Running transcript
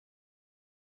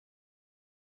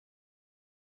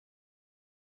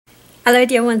Hello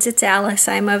dear ones, it's Alice.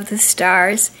 I'm of the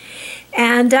stars.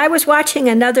 And I was watching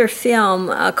another film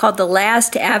called The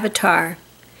Last Avatar.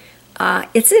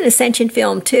 It's an ascension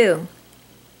film too.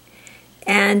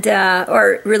 And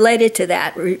or related to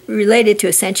that, related to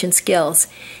ascension skills.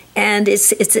 And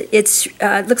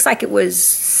it looks like it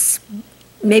was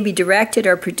maybe directed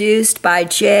or produced by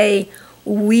Jay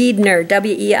Weidner,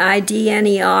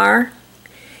 W-E-I-D-N-E-R.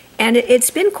 And it's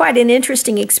been quite an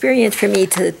interesting experience for me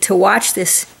to watch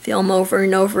this film over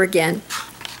and over again.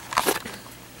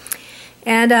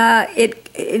 And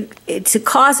it's a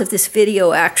cause of this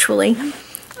video, actually.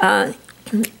 I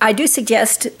do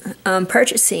suggest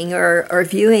purchasing or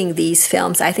viewing these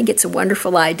films. I think it's a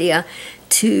wonderful idea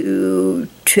to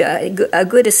a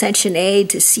good ascension aid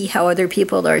to see how other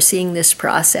people are seeing this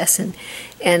process and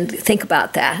think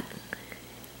about that.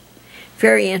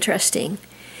 Very interesting.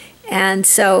 And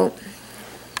so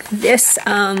this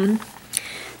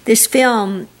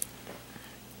film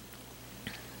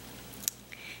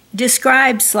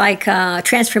describes like a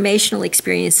transformational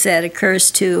experience that occurs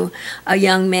to a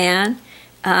young man.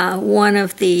 One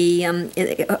of the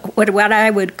what I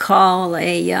would call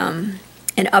an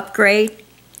upgrade.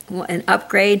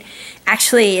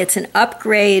 Actually, it's an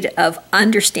upgrade of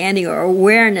understanding or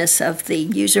awareness of the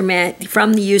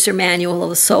from the user manual of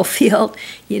the soul field,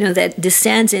 that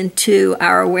descends into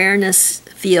our awareness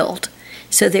field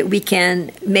so that we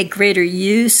can make greater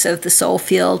use of the soul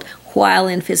field while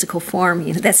in physical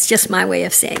form. That's just my way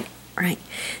of saying it, right?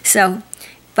 So,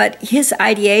 but his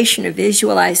ideation or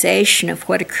visualization of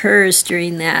what occurs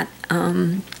during that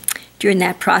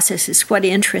process is what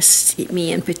interests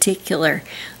me in particular.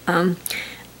 I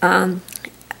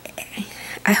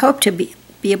hope to be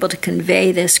able to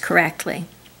convey this correctly.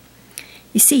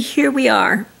 You see, here we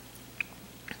are.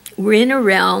 We're in a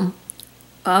realm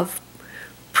of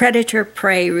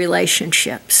predator-prey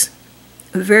relationships,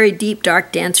 a very deep,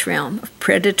 dark, dense realm of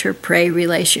predator-prey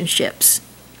relationships.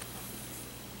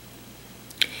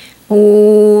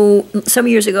 Some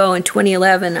years ago, in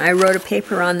 2011, I wrote a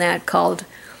paper on that called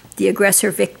the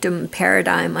aggressor-victim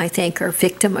paradigm, I think, or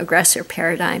victim-aggressor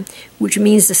paradigm, which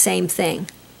means the same thing.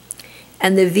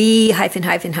 And the V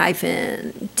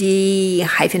D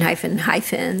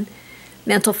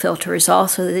mental filter is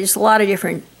also, there's a lot of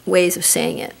different ways of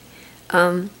saying it.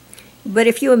 But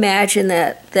if you imagine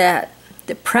that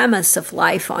the premise of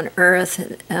life on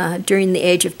Earth during the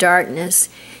age of darkness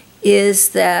is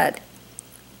that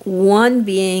one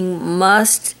being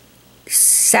must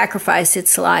sacrifice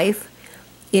its life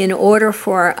in order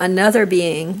for another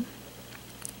being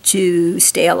to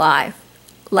stay alive,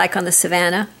 like on the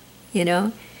savannah, in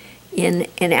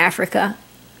Africa,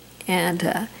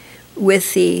 and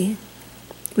with the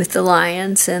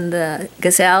lions and the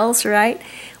gazelles, right?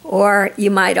 Or you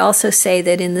might also say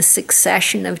that in the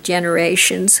succession of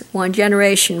generations, one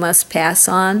generation must pass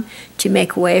on to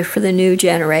make way for the new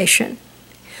generation.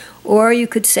 Or you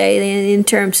could say in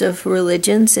terms of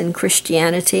religions and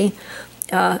Christianity,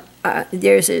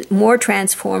 there's a more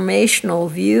transformational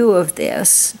view of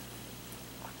this.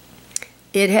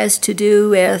 It has to do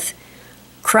with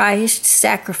Christ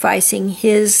sacrificing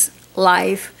his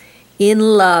life in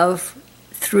love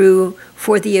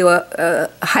for the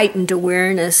heightened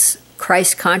awareness,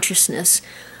 Christ consciousness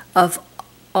of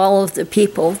all of the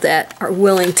people that are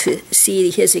willing to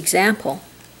see his example.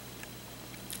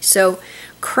 So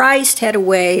Christ had a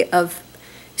way of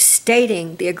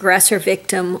stating the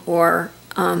aggressor-victim or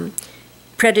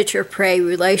predator-prey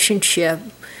relationship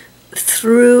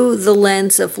through the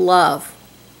lens of love,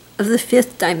 of the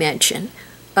fifth dimension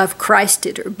of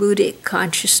Christed or Buddhic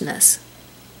consciousness.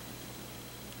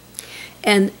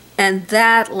 And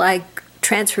that, like,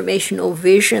 transformational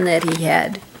vision that he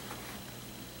had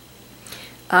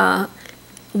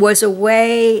was a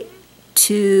way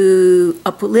to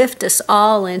uplift us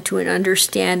all into an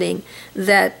understanding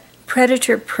that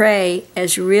predator-prey,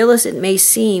 as real as it may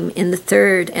seem in the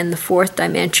third and the fourth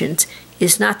dimensions,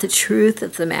 is not the truth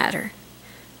of the matter.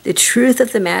 The truth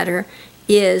of the matter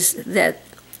is that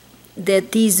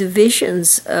these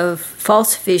visions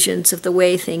false visions of the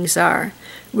way things are,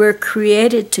 were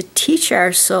created to teach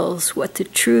our souls what the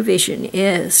true vision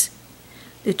is.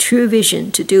 The true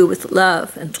vision to do with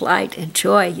love and light and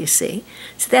joy, you see.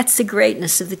 So that's the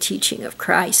greatness of the teaching of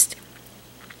Christ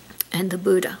and the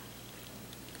Buddha,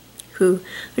 who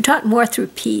taught more through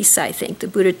peace, I think. The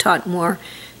Buddha taught more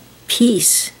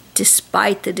peace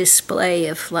despite the display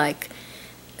of, like,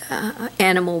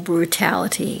 animal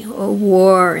brutality or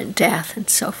war and death and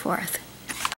so forth.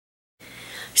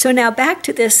 So now back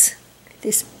to this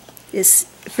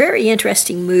very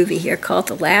interesting movie here called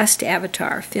The Last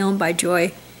Avatar, filmed by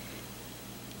Jay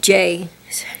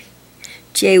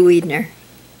Jay Weidner.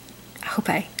 I hope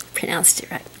I pronounced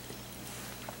it right.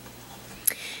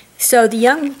 So the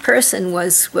young person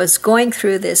was going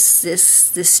through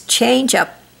this change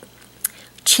up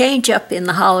in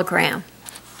the hologram.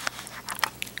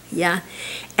 Yeah,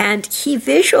 and he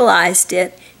visualized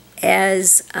it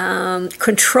as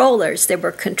controllers. There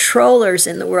were controllers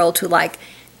in the world who like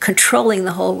controlling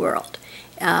the whole world,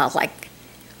 like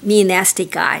mean, nasty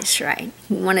guys, right?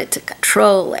 Who wanted to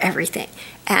control everything,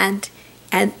 and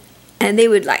they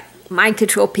would like mind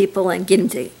control people and get them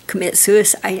to commit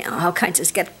suicide. You know, all kinds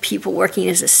of get people working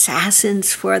as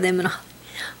assassins for them and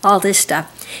all this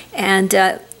stuff.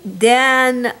 And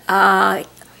then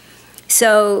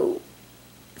so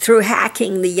through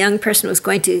hacking, the young person was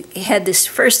going to had this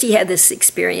first. He had this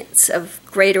experience of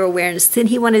greater awareness. Then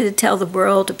he wanted to tell the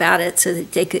world about it so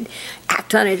that they could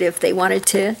act on it if they wanted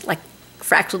to, like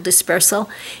fractal dispersal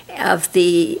of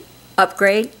the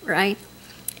upgrade, right?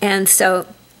 And so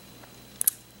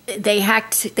they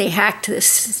hacked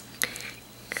this.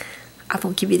 I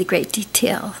won't give you the great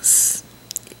details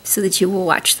so that you will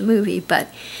watch the movie, but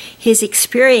his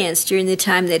experience during the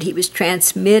time that he was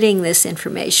transmitting this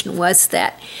information was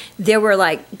that there were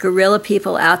like guerrilla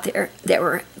people out there that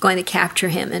were going to capture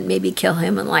him and maybe kill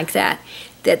him and like that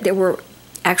there were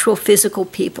actual physical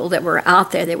people that were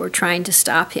out there that were trying to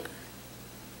stop him.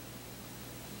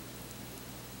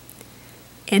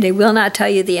 And I will not tell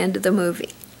you the end of the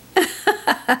movie.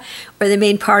 Or the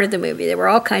main part of the movie. There were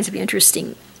all kinds of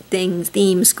interesting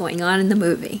themes going on in the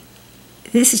movie.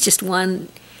 This is just one,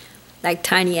 like,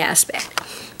 tiny aspect.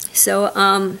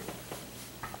 So,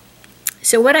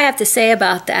 so what I have to say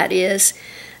about that is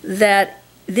that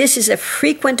this is a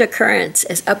frequent occurrence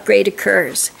as upgrade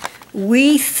occurs.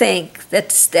 We think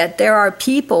that there are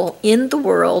people in the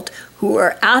world who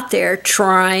are out there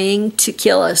trying to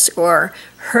kill us or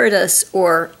hurt us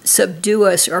or subdue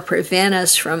us or prevent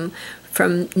us from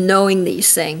knowing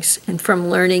these things and from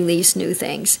learning these new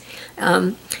things.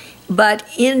 But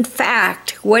in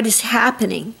fact, what is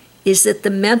happening is that the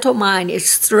mental mind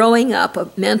is throwing up a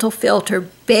mental filter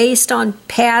based on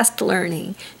past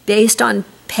learning, based on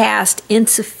past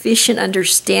insufficient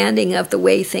understanding of the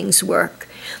way things work,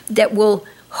 that will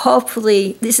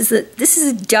hopefully, this is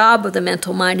a job of the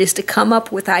mental mind, is to come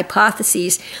up with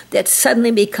hypotheses that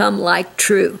suddenly become like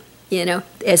true, you know,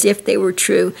 as if they were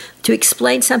true, to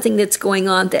explain something that's going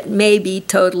on that may be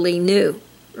totally new,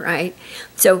 right?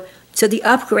 So the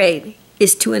upgrade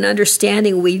is to an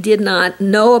understanding we did not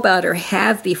know about or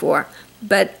have before,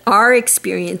 but are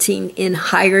experiencing in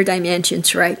higher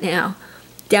dimensions right now.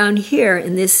 Down here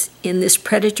in this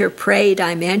predator-prey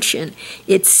dimension,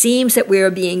 it seems that we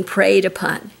are being preyed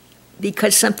upon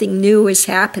because something new is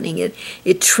happening.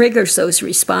 It triggers those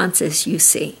responses, you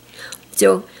see.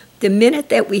 So the minute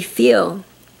that we feel,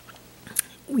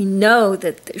 we know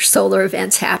that there's solar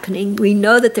events happening, we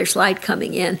know that there's light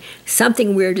coming in,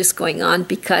 something weird is going on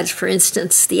because, for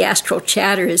instance, the astral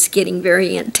chatter is getting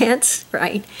very intense,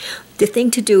 right? The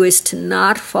thing to do is to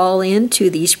not fall into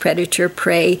these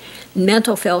predator-prey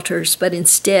mental filters, but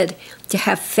instead to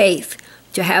have faith,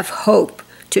 to have hope,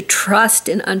 to trust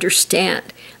and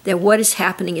understand that what is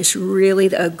happening is really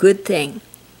a good thing.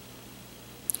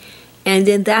 And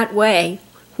in that way,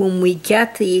 when we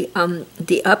get the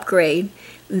upgrade,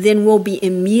 then we'll be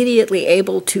immediately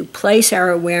able to place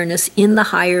our awareness in the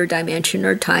higher dimension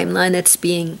or timeline that's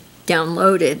being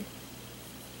downloaded.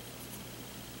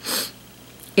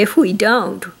 If we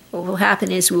don't, what will happen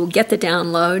is we'll get the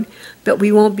download, but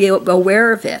we won't be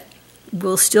aware of it.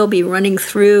 We'll still be running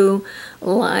through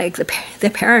like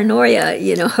the paranoia,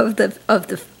 you know, of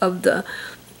the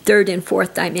third and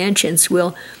fourth dimensions.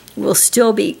 We'll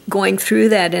still be going through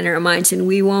that in our minds, and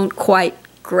we won't quite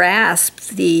grasp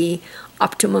the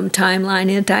optimum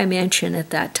timeline and dimension at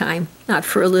that time, not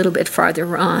for a little bit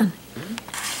farther on.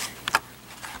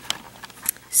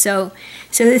 So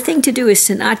the thing to do is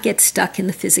to not get stuck in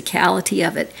the physicality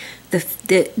of it,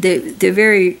 the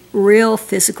very real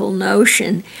physical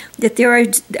notion that there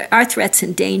are threats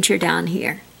and danger down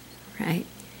here, right?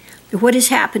 What is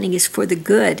happening is for the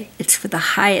good, it's for the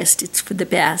highest, it's for the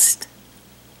best.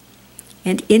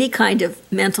 And any kind of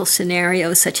mental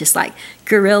scenario, such as like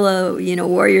guerrilla, you know,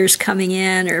 warriors coming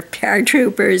in, or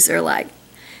paratroopers, or like,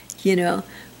 you know,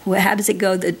 how does it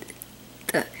go? The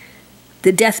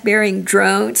death-bearing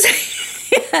drones.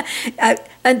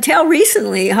 Until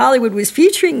recently, Hollywood was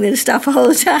featuring this stuff all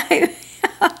the time.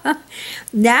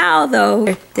 Now,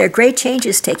 though, there are great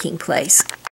changes taking place.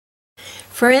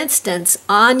 For instance,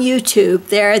 on YouTube,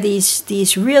 there are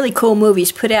these really cool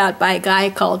movies put out by a guy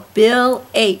called Bill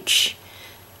H.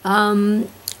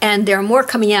 and there are more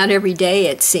coming out every day,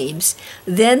 it seems.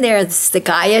 Then there's the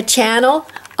Gaia channel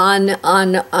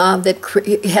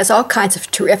that has all kinds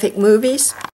of terrific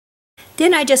movies.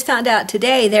 Then I just found out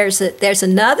today there's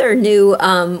another new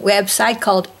website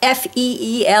called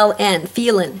FEELN,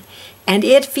 Feelin', and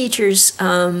it features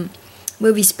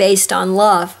movies based on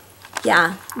love.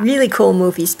 Yeah, really cool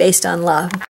movies based on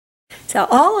love. So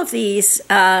all of these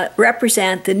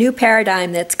represent the new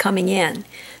paradigm that's coming in,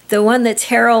 the one that's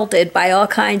heralded by all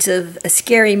kinds of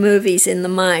scary movies in the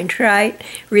mind, right?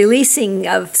 Releasing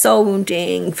of soul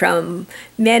wounding from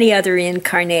many other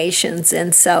incarnations,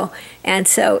 and so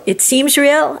it seems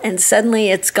real, and suddenly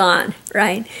it's gone,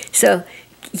 right? So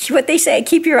what they say,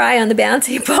 keep your eye on the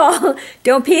bouncing ball.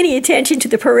 Don't pay any attention to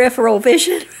the peripheral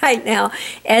vision right now,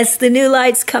 as the new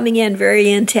light's coming in very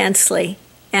intensely.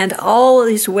 And all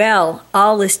is well,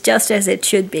 all is just as it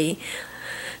should be.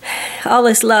 All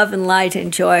is love and light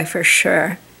and joy for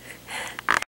sure.